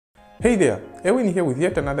Hey there, Erwin here with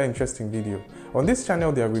yet another interesting video. On this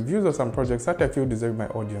channel there are reviews of some projects that I feel deserve my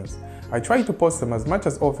audience. I try to post them as much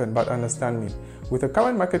as often, but understand me. With the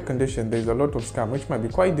current market condition, there is a lot of scam which might be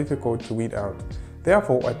quite difficult to weed out.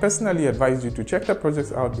 Therefore, I personally advise you to check the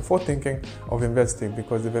projects out before thinking of investing,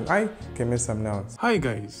 because even I can miss some nails. Hi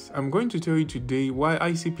guys, I'm going to tell you today why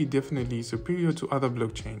ICP Dfinity is superior to other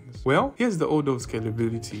blockchains. Well, here's the order of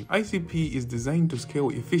scalability. ICP is designed to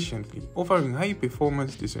scale efficiently, offering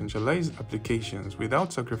high-performance decentralized applications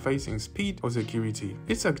without sacrificing speed or security.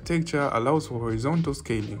 Its architecture allows for horizontal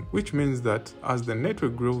scaling, which means that as the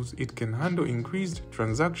network grows, it can handle increased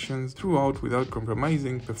transactions throughout without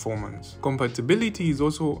compromising performance. Compatibility is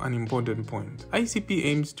also an important point. ICP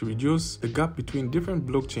aims to reduce the gap between different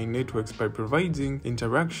blockchain networks by providing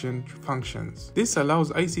interaction functions. This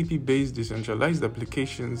allows ICP-based decentralized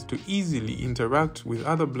applications to easily interact with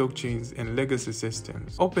other blockchains and legacy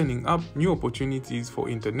systems, opening up new opportunities for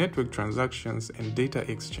inter-network transactions and data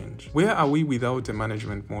exchange. Where are we without a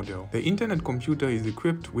management model? The internet computer is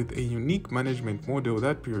equipped with a unique management model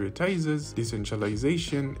that prioritizes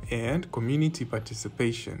decentralization and community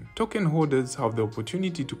participation. Token holders have the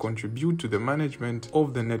opportunity to contribute to the management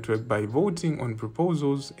of the network by voting on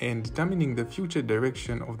proposals and determining the future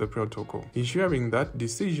direction of the protocol, ensuring that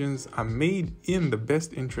decisions are made in the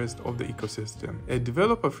best interest of the ecosystem. A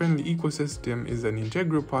developer-friendly ecosystem is an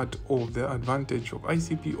integral part of the advantage of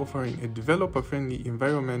ICP, offering a developer-friendly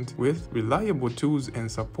environment with reliable tools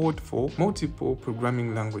and support for multiple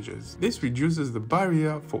programming languages. This reduces the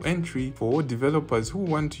barrier for entry for developers who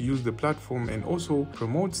want to use the platform and also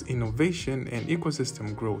promotes innovation and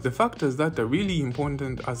ecosystem growth. The factors that are really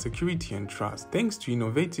important are security and trust. Thanks to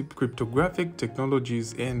innovative cryptographic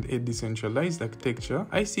technologies and a decentralized architecture,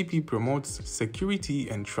 ICP promotes security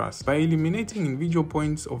and trust by eliminating individual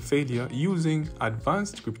points of failure using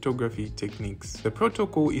advanced cryptography techniques. The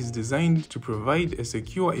protocol is designed to provide a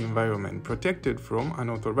secure environment protected from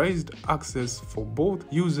unauthorized access for both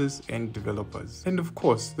users and developers. And of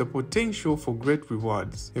course, the potential for great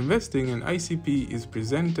rewards. Investing in ICP is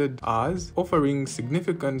presented as offering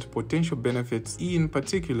significant potential benefits, in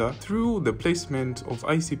particular through the placement of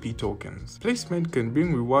ICP tokens. Placement can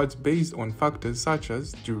bring rewards based on factors such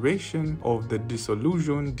as duration of the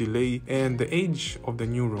dissolution delay and the age of the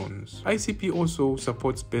neurons. ICP also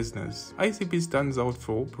supports business. ICP stands out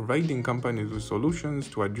for providing companies with solutions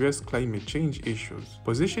to address climate change issues,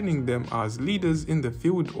 positioning them as leaders in the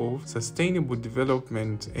field of sustainable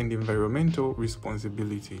development and environmental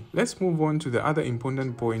responsibility. Let's move on to the other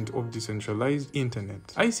important point of decentralized internet.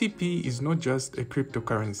 ICP is not just a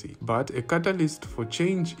cryptocurrency, but a catalyst for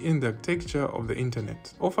change in the architecture of the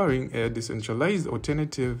internet, offering a decentralized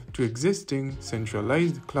alternative to existing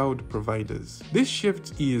centralized cloud providers. This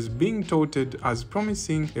shift is being touted as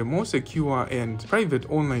promising a more secure and private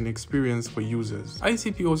online experience for users.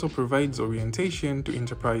 ICP also provides orientation to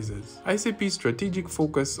enterprises. ICP's strategic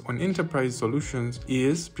focus on enterprise solutions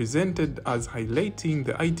is presented as highlighting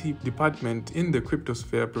the IT department in the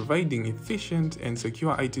cryptosphere, providing efficient and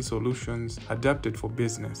secure IT solutions adapted for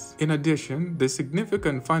business. In addition, the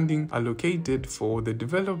significant funding allocated for the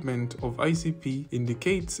development of ICP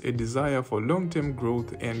indicates a desire for long-term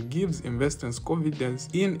growth and gives investors confidence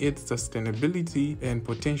in its sustainability and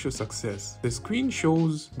potential success. The screen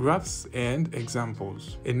shows graphs and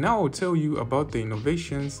examples. And now I'll tell you about the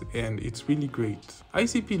innovations, and it's really great.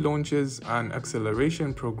 ICP launches an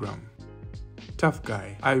acceleration program. Tough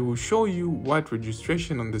guy. I will show you what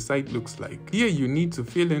registration on the site looks like. Here you need to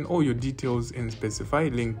fill in all your details and specify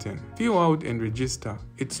LinkedIn. Fill out and register.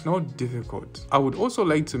 It's not difficult. I would also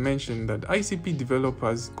like to mention that ICP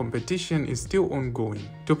developers competition is still ongoing.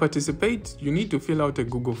 To participate, you need to fill out a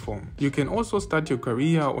Google form. You can also start your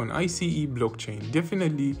career on ICE blockchain,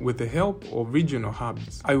 definitely with the help of regional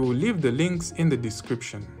hubs. I will leave the links in the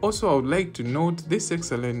description. Also, I would like to note this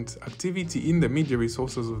excellent activity in the media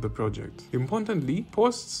resources of the project. Importantly,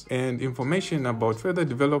 posts and information about further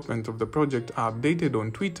development of the project are updated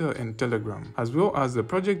on Twitter and Telegram, as well as the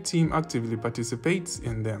project team actively participates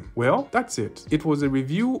in them. Well, that's it. It was a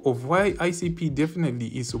review of why ICP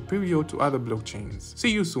Dfinity is superior to other blockchains.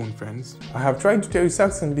 See you soon, friends. I have tried to tell you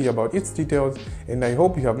succinctly about its details, and I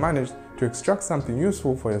hope you have managed to extract something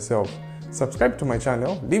useful for yourself. Subscribe to my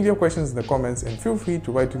channel, leave your questions in the comments, and feel free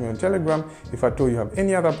to write to me on Telegram if at all you have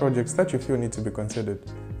any other projects that you feel need to be considered.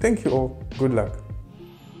 Thank you all. Good luck.